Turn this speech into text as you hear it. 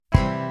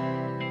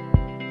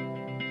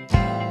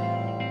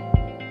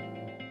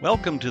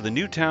Welcome to the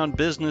Newtown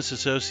Business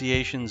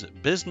Association's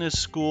Business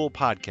School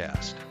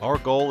Podcast. Our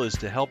goal is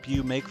to help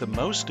you make the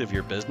most of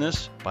your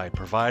business by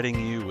providing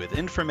you with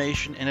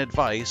information and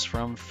advice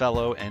from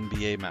fellow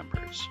NBA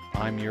members.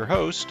 I'm your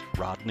host,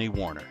 Rodney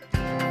Warner.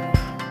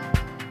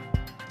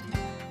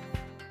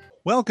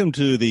 Welcome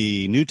to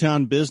the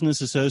Newtown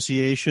Business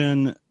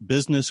Association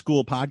Business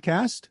School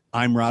Podcast.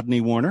 I'm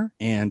Rodney Warner,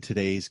 and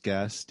today's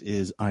guest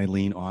is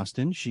Eileen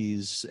Austin.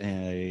 She's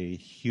a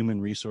human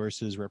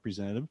resources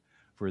representative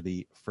for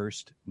the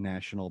First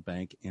National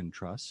Bank and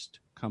Trust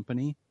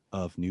Company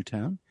of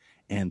Newtown.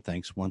 And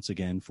thanks once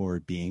again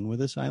for being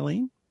with us,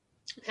 Eileen.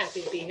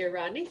 Happy to be here,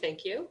 Rodney.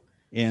 Thank you.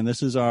 And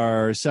this is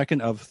our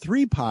second of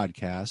 3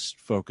 podcasts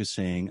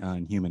focusing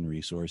on human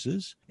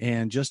resources.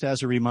 And just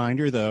as a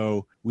reminder,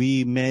 though,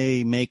 we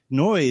may make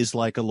noise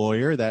like a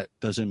lawyer. That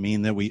doesn't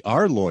mean that we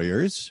are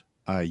lawyers.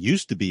 I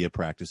used to be a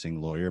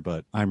practicing lawyer,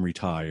 but I'm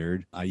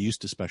retired. I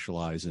used to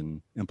specialize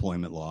in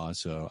employment law,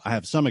 so I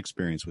have some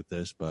experience with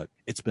this, but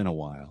it's been a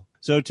while.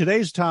 So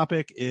today's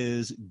topic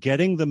is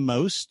getting the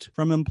most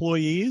from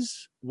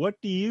employees. What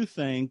do you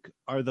think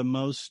are the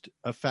most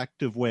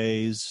effective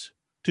ways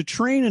to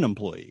train an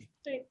employee?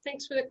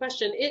 Thanks for the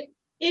question.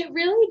 It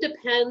really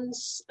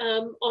depends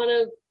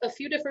on a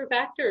few different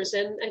factors.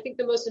 And I think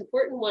the most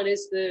important one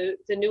is the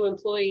new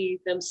employee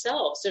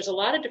themselves. There's a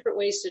lot of different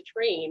ways to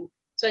train.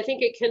 So I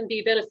think it can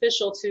be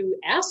beneficial to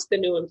ask the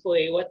new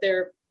employee what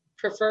their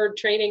preferred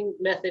training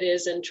method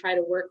is and try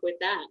to work with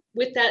that.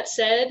 With that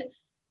said,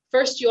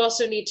 first, you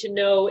also need to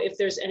know if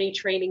there's any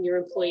training your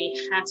employee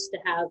has to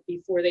have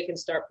before they can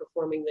start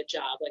performing the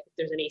job, like if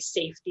there's any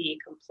safety,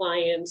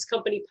 compliance,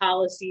 company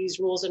policies,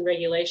 rules and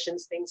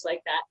regulations, things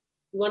like that.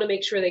 You want to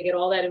make sure they get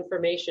all that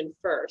information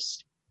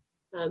first.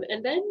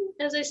 And then,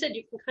 as I said,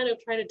 you can kind of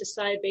try to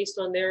decide based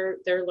on their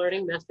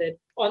learning method.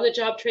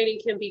 On-the-job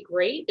training can be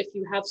great if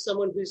you have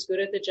someone who's good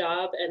at the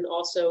job and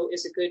also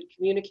is a good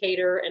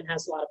communicator and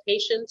has a lot of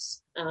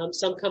patience.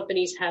 Some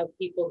companies have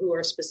people who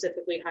are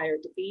specifically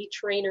hired to be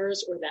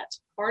trainers, or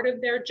that's part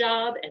of their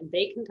job and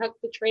they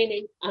conduct the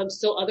training.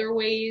 So other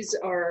ways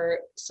are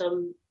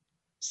some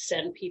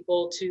send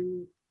people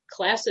to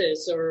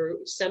classes or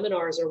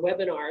seminars or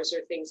webinars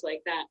or things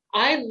like that.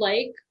 I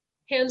like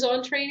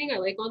hands-on training. I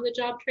like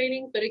on-the-job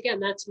training, but again,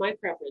 that's my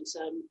preference.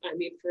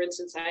 For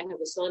instance, I have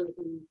a son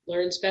who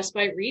learns best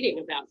by reading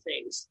about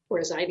things,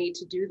 whereas I need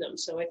to do them.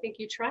 So I think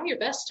you try your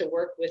best to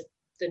work with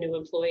the new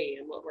employee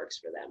and what works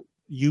for them.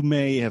 You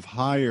may have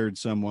hired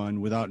someone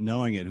without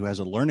knowing it who has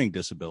a learning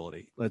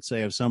disability. Let's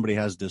say if somebody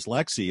has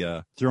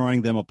dyslexia,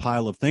 throwing them a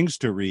pile of things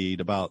to read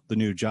about the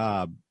new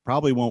job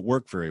probably won't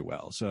work very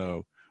well.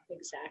 So,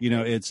 exactly.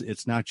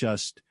 It's not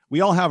just,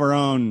 we all have our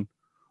own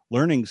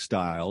learning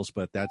styles,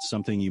 but that's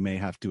something you may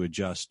have to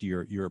adjust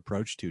your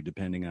approach to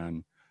depending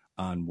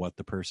on what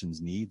the person's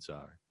needs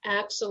are.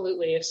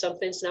 Absolutely. If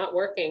something's not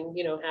working,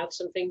 have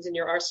some things in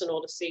your arsenal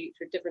to see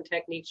for different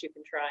techniques you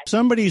can try.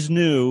 Somebody's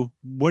new.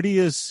 What do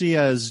you see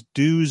as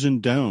do's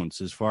and don'ts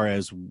as far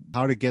as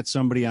how to get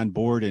somebody on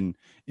board and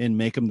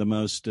make them the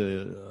most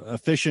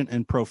efficient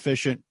and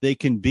proficient they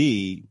can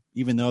be,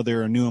 even though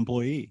they're a new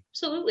employee?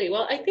 Absolutely.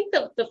 Well, I think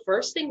the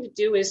first thing to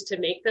do is to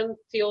make them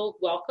feel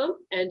welcome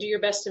and do your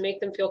best to make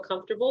them feel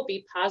comfortable.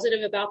 Be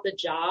positive about the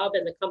job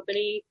and the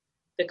company,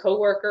 the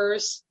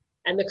coworkers,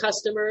 and the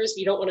customers.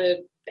 You don't want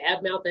to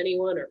badmouth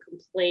anyone or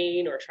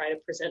complain or try to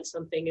present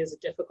something as a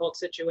difficult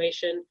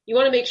situation. You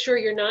want to make sure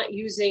you're not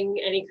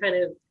using any kind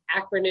of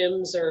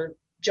acronyms or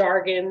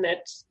jargon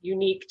that's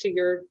unique to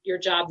your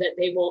job that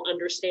they won't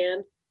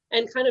understand.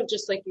 And kind of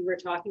just like you were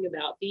talking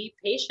about, be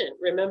patient.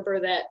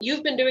 Remember that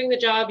you've been doing the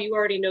job, you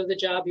already know the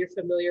job, you're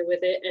familiar with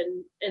it,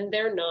 and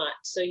they're not.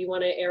 So you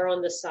want to err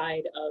on the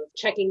side of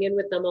checking in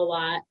with them a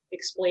lot,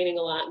 explaining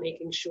a lot,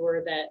 making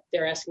sure that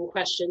they're asking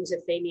questions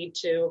if they need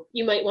to.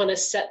 You might want to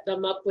set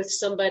them up with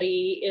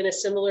somebody in a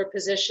similar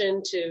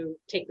position to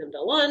take them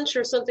to lunch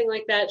or something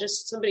like that,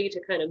 just somebody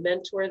to kind of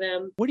mentor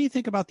them. What do you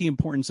think about the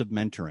importance of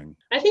mentoring?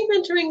 I think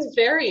mentoring is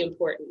very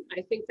important.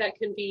 I think that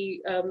can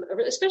be,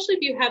 especially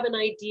if you have an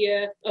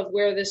idea of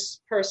where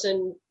this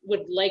person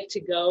would like to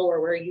go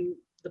or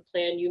the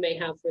plan you may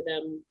have for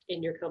them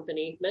in your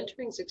company.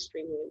 Mentoring is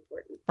extremely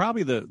important.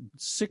 Probably the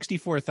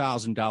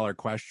 $64,000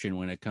 question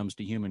when it comes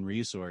to human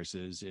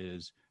resources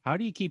is, how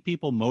do you keep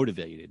people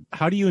motivated?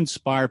 How do you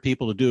inspire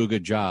people to do a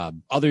good job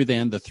other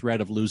than the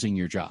threat of losing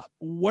your job?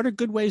 What are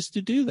good ways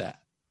to do that?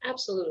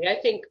 Absolutely. I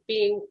think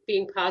being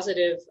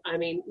positive,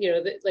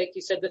 like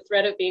you said, the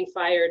threat of being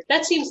fired,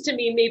 that seems to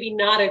me maybe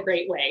not a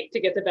great way to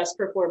get the best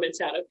performance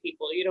out of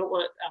people. You don't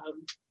want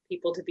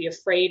people to be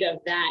afraid of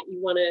that.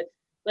 You want to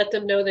let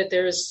them know that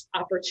there's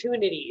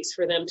opportunities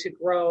for them to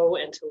grow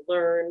and to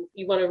learn.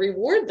 You want to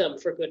reward them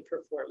for good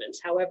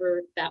performance,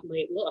 however that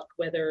might look,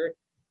 whether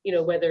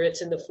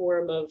it's in the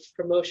form of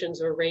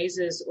promotions or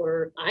raises,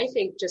 or I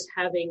think just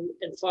having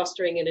and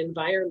fostering an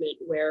environment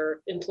where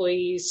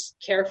employees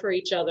care for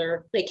each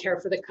other, they care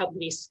for the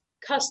company's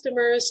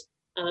customers.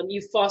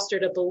 You've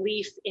fostered a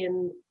belief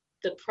in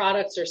the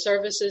products or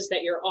services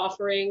that you're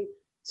offering.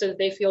 so that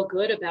they feel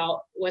good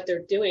about what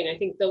they're doing. I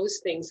think those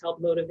things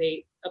help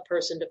motivate a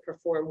person to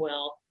perform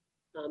well,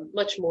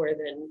 much more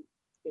than,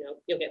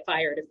 you'll get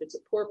fired if it's a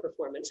poor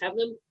performance. Have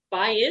them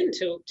buy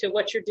into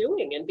what you're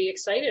doing and be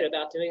excited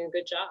about doing a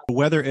good job.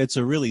 Whether it's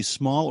a really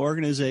small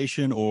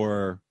organization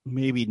or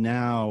maybe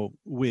now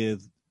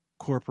with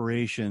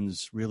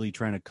corporations really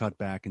trying to cut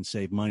back and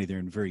save money, they're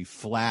in very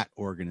flat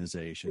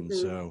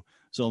organizations. Mm-hmm.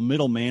 So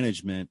middle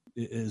management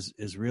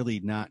is really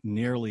not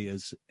nearly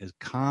as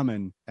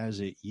common as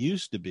it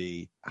used to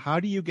be. How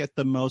do you get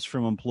the most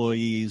from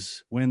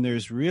employees when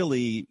there's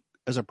really,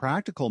 as a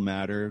practical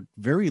matter,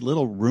 very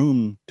little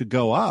room to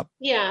go up?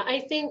 Yeah,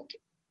 I think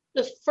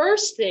the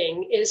first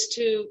thing is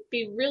to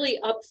be really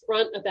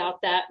upfront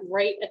about that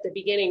right at the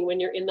beginning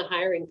when you're in the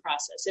hiring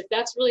process. If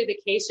that's really the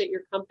case at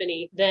your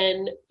company,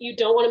 then you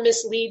don't want to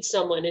mislead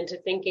someone into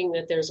thinking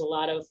that there's a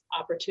lot of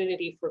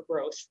opportunity for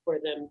growth for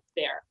them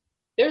there.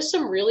 There's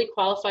some really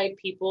qualified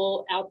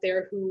people out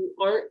there who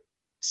aren't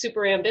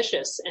super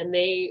ambitious, and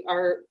they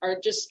are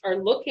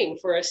looking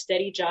for a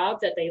steady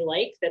job that they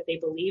like, that they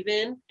believe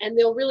in, and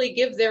they'll really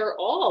give their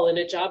all in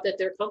a job that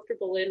they're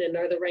comfortable in and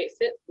are the right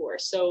fit for.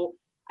 So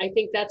I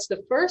think that's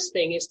the first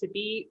thing, is to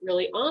be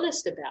really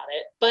honest about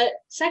it. But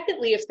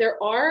secondly, if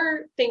there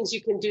are things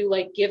you can do,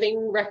 like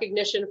giving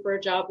recognition for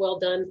a job well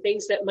done,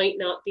 things that might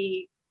not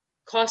be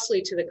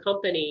costly to the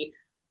company,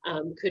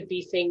 could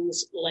be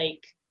things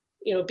like,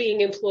 being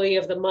employee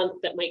of the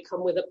month that might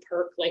come with a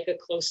perk like a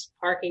close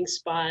parking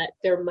spot.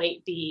 There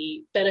might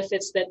be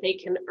benefits that they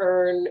can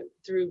earn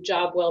through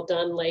job well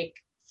done, like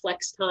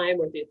flex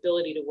time or the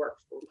ability to work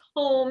from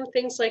home,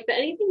 things like that.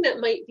 Anything that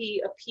might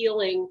be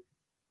appealing.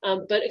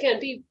 But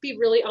again, be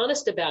really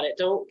honest about it.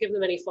 Don't give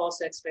them any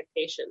false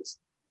expectations.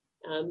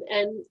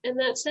 And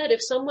that said,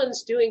 if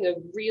someone's doing a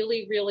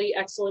really, really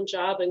excellent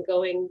job and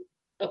going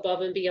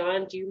above and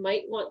beyond, you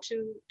might want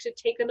to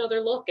take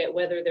another look at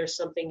whether there's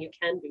something you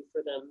can do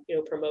for them,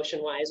 promotion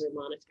wise or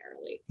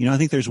monetarily. I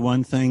think there's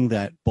one thing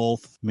that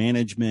both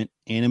management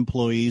and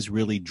employees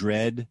really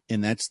dread,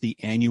 and that's the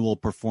annual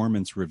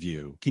performance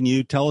review. Can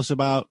you tell us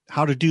about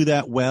how to do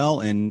that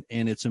well and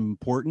its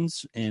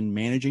importance in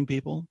managing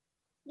people?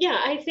 Yeah,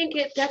 I think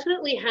it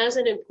definitely has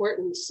an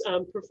importance.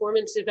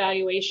 Performance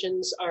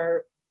evaluations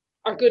are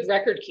good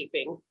record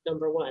keeping.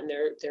 Number one,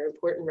 they're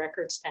important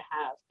records to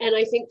have. And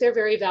I think they're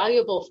very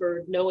valuable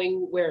for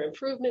knowing where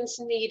improvements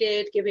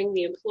needed, giving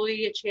the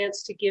employee a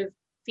chance to give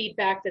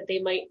feedback that they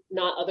might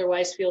not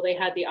otherwise feel they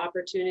had the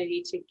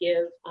opportunity to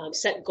give,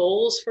 set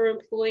goals for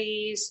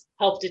employees,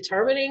 help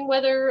determining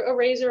whether a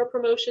raise or a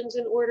promotion's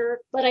in order.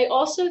 But I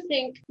also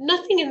think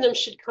nothing in them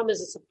should come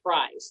as a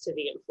surprise to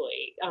the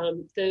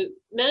employee. The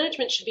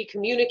management should be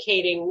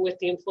communicating with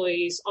the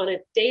employees on a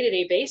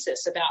day-to-day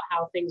basis about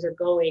how things are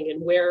going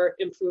and where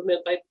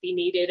improvement might be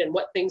needed and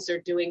what things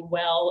are doing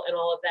well and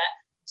all of that.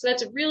 So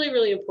that's really,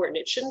 really important.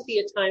 It shouldn't be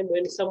a time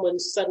when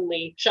someone's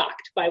suddenly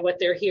shocked by what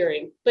they're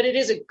hearing, but it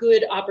is a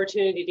good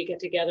opportunity to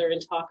get together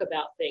and talk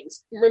about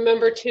things.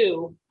 Remember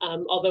too,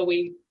 although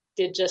we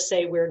did just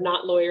say we're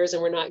not lawyers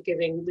and we're not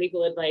giving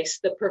legal advice,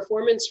 the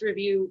performance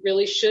review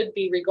really should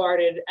be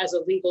regarded as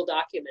a legal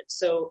document.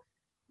 So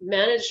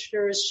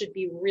managers should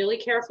be really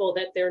careful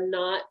that they're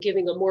not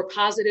giving a more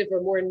positive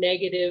or more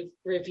negative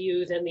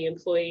review than the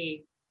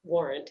employee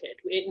warranted.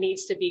 It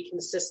needs to be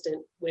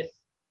consistent with,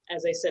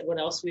 as I said, what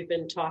else we've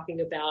been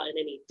talking about, and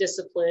any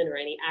discipline or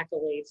any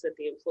accolades that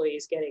the employee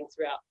is getting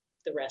throughout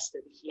the rest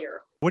of the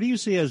year. What do you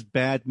see as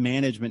bad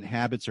management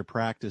habits or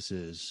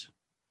practices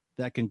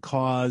that can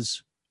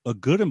cause a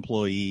good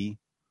employee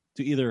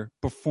to either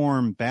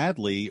perform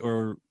badly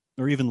or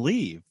even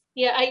leave?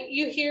 Yeah,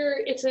 you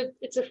hear, it's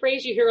a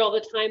phrase you hear all the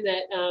time,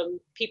 that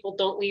people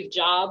don't leave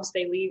jobs,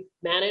 they leave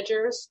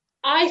managers.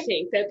 I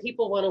think that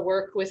people want to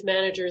work with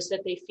managers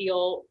that they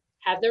feel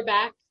have their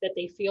back, that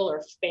they feel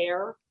are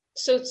fair.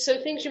 So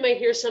things you might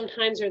hear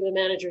sometimes are the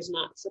manager's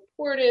not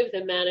supportive,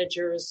 the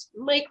manager's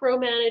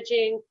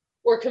micromanaging,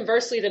 or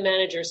conversely, the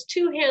manager's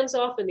too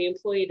hands-off and the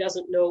employee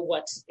doesn't know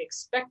what's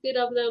expected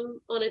of them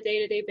on a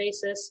day-to-day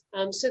basis.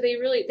 So they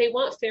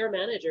want fair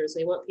managers.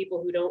 They want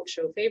people who don't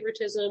show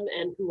favoritism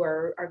and who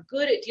are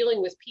good at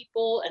dealing with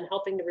people and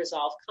helping to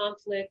resolve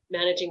conflict,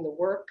 managing the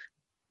work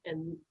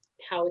and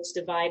how it's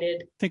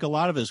divided. I think a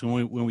lot of us,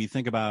 when we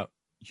think about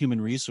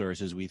human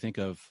resources, we think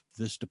of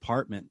this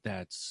department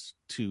that's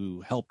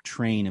to help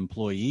train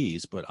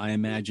employees. But I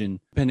imagine,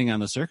 depending on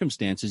the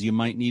circumstances, you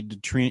might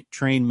need to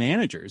train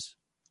managers.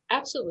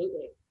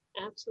 Absolutely.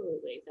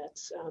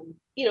 That's,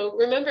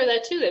 remember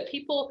that too, that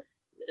people,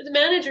 the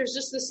manager is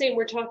just the same.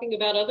 We're talking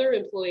about other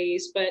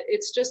employees, but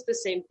it's just the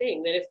same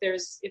thing, that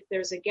if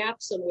there's a gap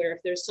somewhere,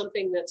 if there's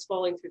something that's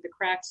falling through the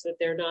cracks that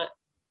they're not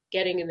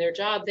getting in their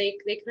job, they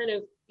kind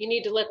of, you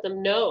need to let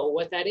them know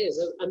what that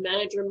is. A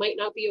manager might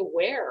not be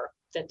aware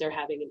that they're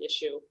having an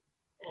issue.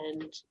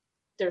 And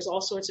there's all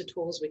sorts of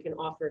tools we can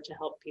offer to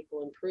help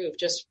people improve,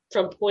 just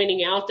from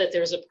pointing out that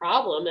there's a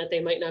problem that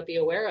they might not be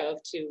aware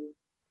of, to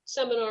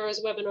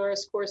seminars, webinars,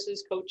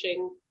 courses,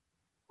 coaching,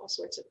 all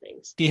sorts of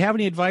things. Do you have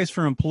any advice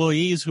for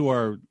employees who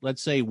are,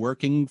 let's say,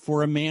 working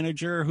for a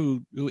manager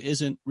who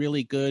isn't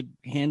really good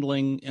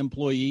handling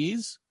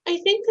employees? I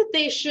think that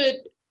they should,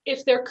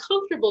 if they're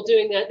comfortable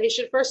doing that, they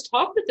should first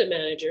talk with the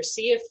manager,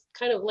 see if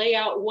kind of lay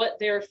out what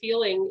they're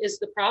feeling is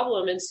the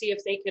problem and see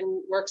if they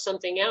can work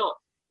something out.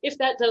 If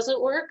that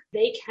doesn't work,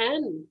 they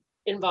can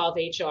involve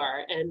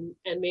HR and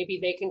maybe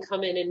they can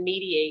come in and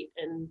mediate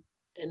and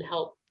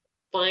help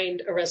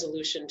find a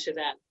resolution to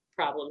that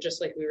problem,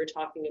 just like we were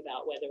talking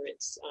about, whether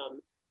it's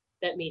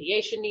that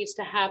mediation needs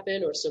to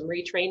happen or some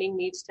retraining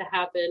needs to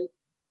happen.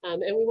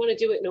 And we want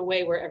to do it in a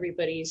way where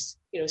everybody's,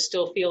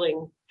 still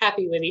feeling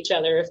happy with each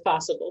other if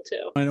possible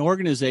too. An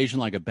organization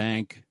like a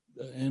bank,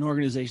 an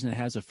organization that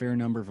has a fair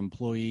number of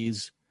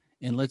employees,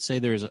 and let's say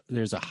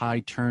there's a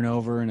high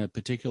turnover in a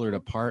particular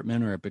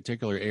department or a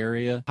particular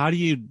area, how do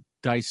you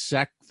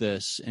dissect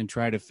this and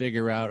try to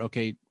figure out,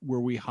 okay,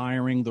 were we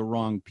hiring the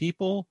wrong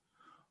people?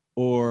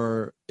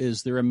 Or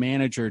is there a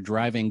manager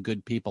driving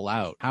good people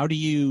out? How do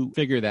you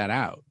figure that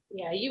out?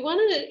 Yeah, you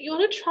want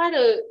to try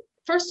to,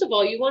 first of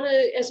all, you want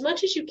to, as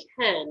much as you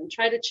can,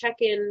 try to check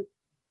in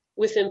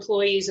with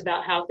employees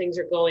about how things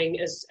are going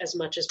as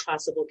much as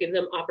possible. Give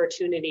them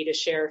opportunity to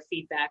share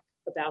feedback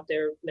about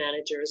their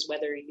managers,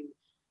 whether you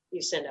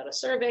send out a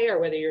survey or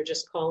whether you're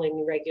just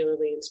calling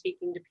regularly and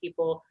speaking to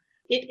people.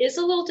 It is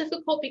a little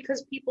difficult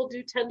because people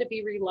do tend to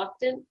be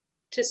reluctant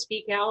to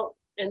speak out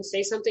and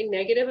say something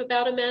negative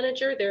about a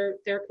manager.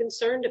 They're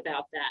concerned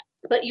about that.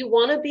 But you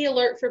want to be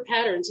alert for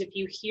patterns. If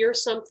you hear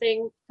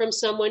something from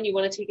someone, you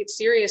want to take it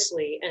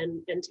seriously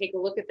and take a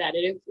look at that.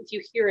 And if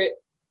you hear it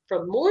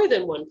from more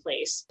than one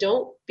place,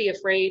 don't be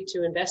afraid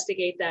to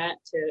investigate that,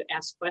 to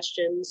ask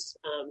questions,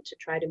 to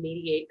try to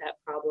mediate that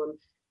problem.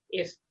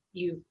 If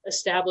you've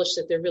established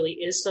that there really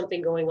is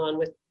something going on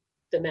with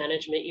the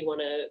management, you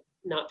want to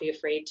not be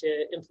afraid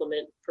to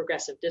implement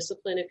progressive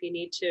discipline if you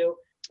need to.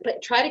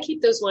 But try to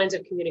keep those lines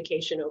of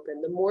communication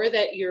open. The more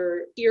that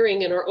you're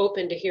hearing and are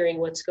open to hearing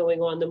what's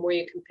going on, the more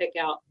you can pick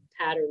out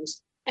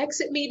patterns.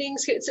 Exit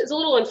meetings, it's a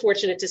little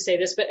unfortunate to say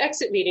this, but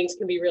exit meetings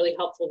can be really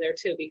helpful there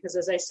too, because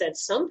as I said,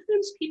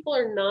 sometimes people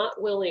are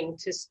not willing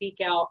to speak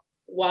out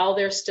while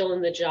they're still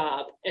in the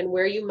job. And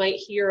where you might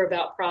hear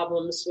about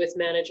problems with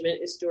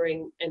management is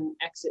during an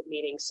exit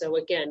meeting. So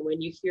again,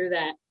 when you hear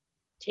that,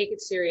 take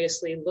it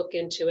seriously, look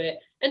into it,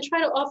 and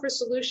try to offer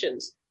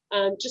solutions.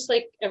 Just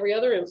like every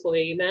other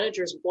employee,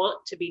 managers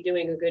want to be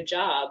doing a good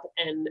job,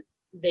 and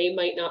they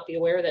might not be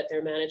aware that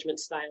their management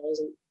style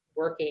isn't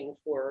working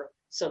for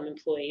some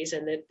employees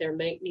and that there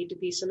might need to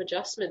be some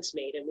adjustments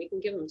made, and we can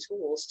give them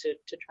tools to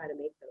try to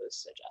make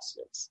those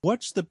adjustments.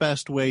 What's the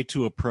best way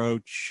to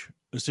approach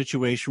a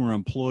situation where an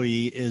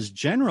employee is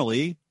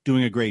generally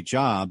doing a great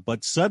job,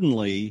 but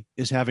suddenly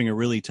is having a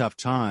really tough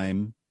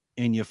time,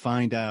 and you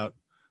find out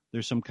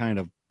there's some kind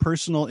of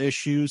personal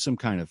issue, some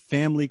kind of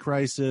family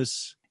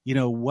crisis?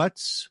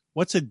 What's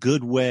a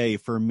good way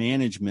for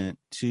management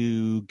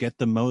to get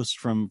the most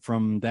from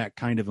that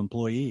kind of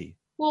employee?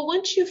 Well,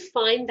 once you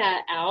find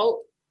that out,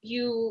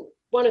 you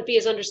want to be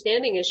as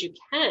understanding as you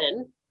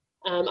can.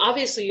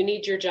 Obviously, you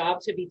need your job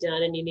to be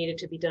done and you need it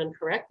to be done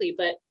correctly,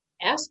 but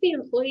ask the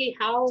employee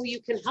how you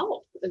can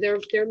help.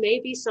 There may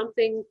be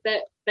something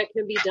that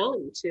can be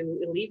done to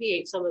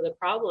alleviate some of the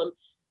problem.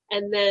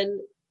 And then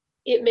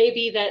it may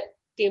be that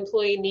the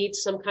employee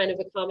needs some kind of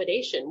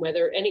accommodation,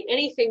 whether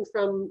anything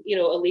from,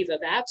 a leave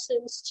of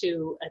absence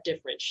to a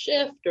different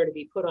shift or to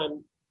be put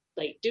on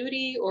late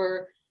duty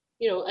or,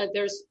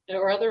 there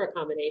are other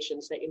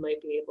accommodations that you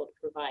might be able to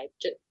provide.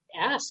 Just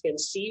ask and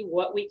see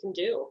what we can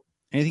do.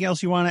 Anything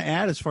else you want to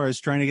add as far as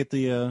trying to get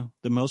the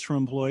most from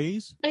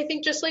employees? I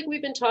think just like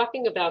we've been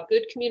talking about,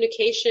 good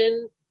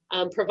communication,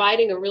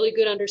 providing a really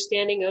good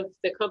understanding of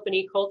the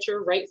company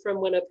culture right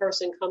from when a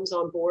person comes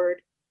on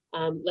board.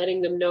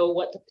 Letting them know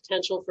what the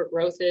potential for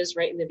growth is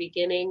right in the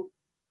beginning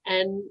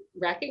and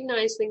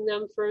recognizing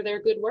them for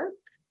their good work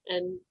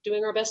and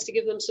doing our best to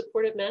give them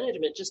supportive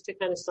management. Just to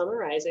kind of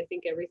summarize, I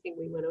think everything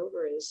we went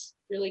over is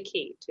really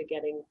key to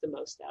getting the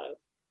most out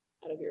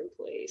of your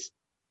employees.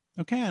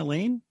 Okay,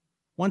 Eileen,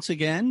 once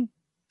again,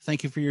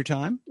 thank you for your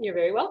time. You're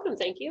very welcome.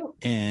 Thank you.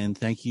 And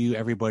thank you,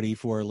 everybody,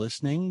 for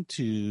listening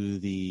to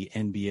the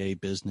NBA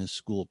Business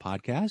School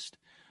podcast.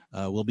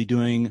 We'll be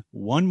doing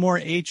one more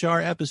HR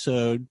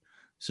episode,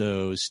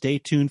 so stay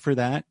tuned for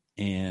that,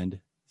 and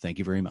thank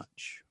you very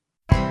much.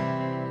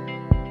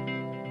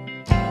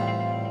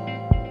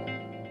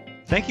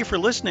 Thank you for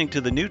listening to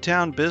the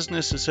Newtown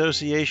Business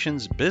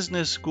Association's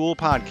Business School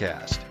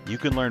podcast. You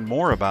can learn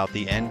more about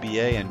the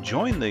NBA and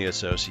join the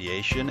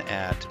association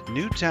at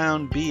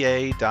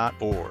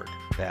newtownba.org.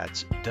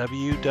 That's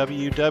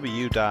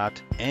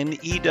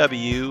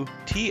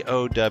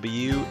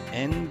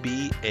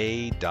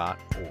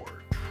www.newtownba.org.